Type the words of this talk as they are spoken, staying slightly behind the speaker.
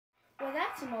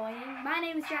That's annoying. My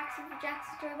name is Jackson from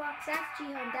Jackson's Toy Box. That's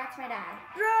JeeHo and that's my dad.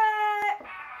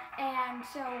 And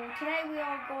so today we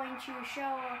are going to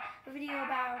show a video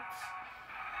about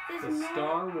the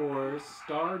Star Wars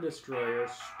Star Destroyer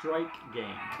strike game.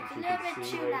 It's a little bit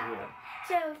too loud.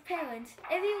 So parents,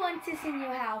 if you want this in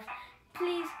your house,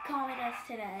 please comment us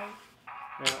today.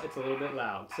 Well, it's a little bit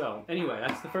loud. So anyway,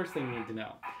 that's the first thing you need to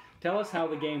know. Tell us how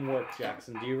the game works,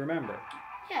 Jackson. Do you remember?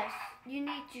 Yes, you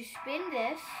need to spin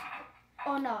this.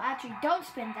 Oh no, actually don't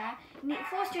spin that.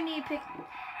 First you need to pick,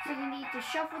 so you need to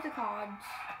shuffle the cards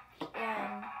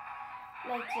and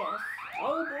like this.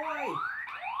 Oh boy!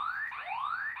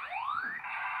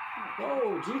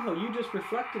 Oh, JeeHo, you just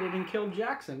reflected it and killed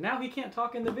Jackson. Now he can't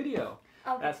talk in the video.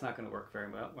 Okay. That's not going to work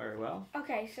very well.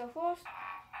 Okay, so first.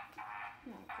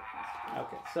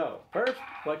 Okay, so first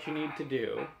what you need to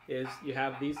do is you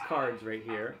have these cards right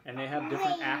here, and they have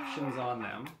different actions on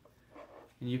them.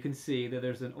 And you can see that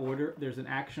there's an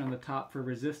action on the top for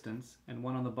resistance and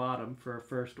one on the bottom for a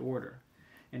first order.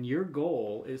 And your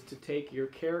goal is to take your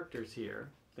characters here.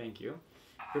 Thank you.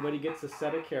 Everybody gets a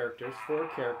set of characters, 4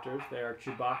 characters. They are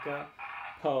Chewbacca,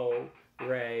 Poe,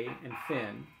 Rey, and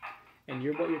Finn. And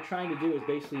what you're trying to do is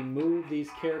basically move these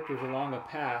characters along a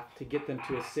path to get them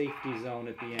to a safety zone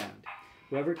at the end.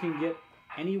 Whoever can get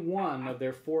any one of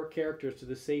their 4 characters to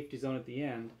the safety zone at the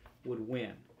end would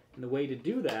win. And the way to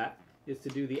do that is to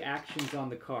do the actions on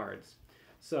the cards.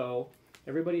 So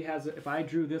everybody has, if I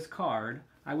drew this card,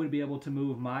 I would be able to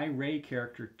move my Rey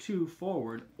character 2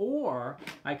 forward, or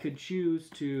I could choose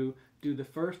to do the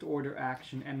first order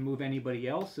action and move anybody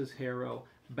else's hero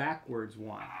backwards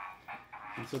 1.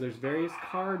 And so there's various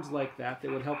cards like that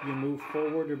that would help you move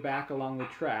forward or back along the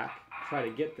track, try to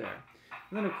get there.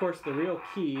 And then of course the real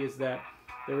key is that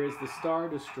there is the Star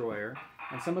Destroyer,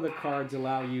 and some of the cards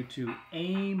allow you to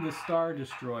aim the Star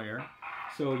Destroyer.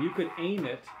 So you could aim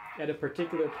it at a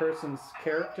particular person's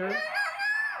character,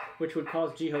 which would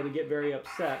cause JeeHo to get very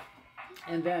upset.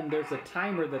 And then there's a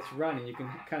timer that's running. You can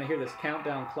kind of hear this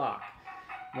countdown clock.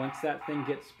 Once that thing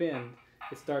gets spinned,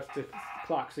 it starts to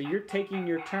clock. So you're taking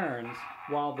your turns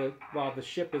while the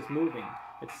ship is moving.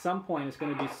 At some point it's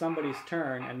going to be somebody's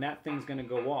turn and that thing's going to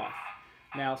go off.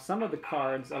 Now some of the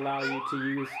cards allow you to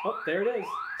use, oh there it is.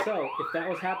 So if that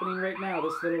was happening right now,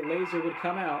 this little laser would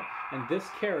come out and this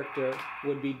character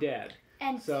would be dead.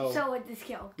 And so would this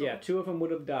kill. Yeah, 2 of them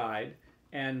would have died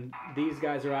and these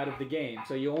guys are out of the game.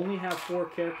 So you only have 4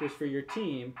 characters for your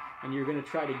team and you're going to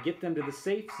try to get them to the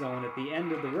safe zone at the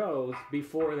end of the rows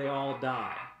before they all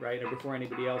die, right? Or before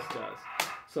anybody else does.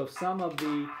 So some of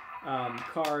the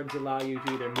cards allow you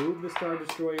to either move the Star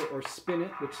Destroyer or spin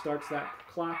it, which starts that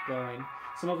clock going.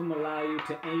 Some of them allow you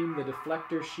to aim the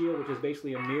deflector shield, which is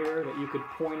basically a mirror that you could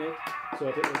point it. So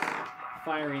if it was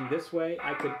firing this way,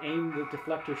 I could aim the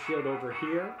deflector shield over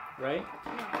here, right?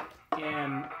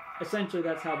 And essentially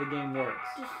that's how the game works.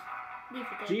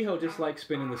 JeeHo just likes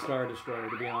spinning the Star Destroyer,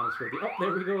 to be honest with you. Oh,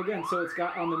 there we go again. So it's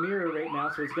got on the mirror right now,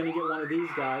 so it's going to get one of these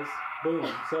guys. Boom.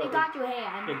 So it got your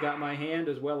hand. It got my hand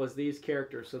as well as these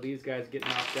characters. So these guys get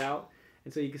knocked out.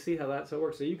 And so you can see how that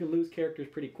works. So you can lose characters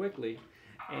pretty quickly.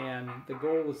 And the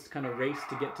goal is to kind of race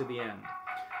to get to the end.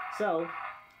 So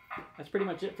that's pretty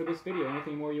much it for this video.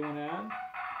 Anything more you want to add?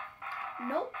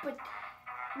 Nope, but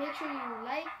make sure you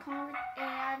like, comment,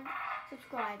 and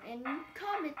subscribe. And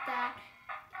comment that.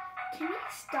 Can he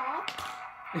stop?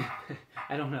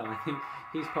 I don't know. I think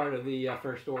he's part of the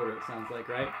First Order, it sounds like,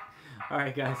 right? All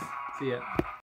right, guys. See ya.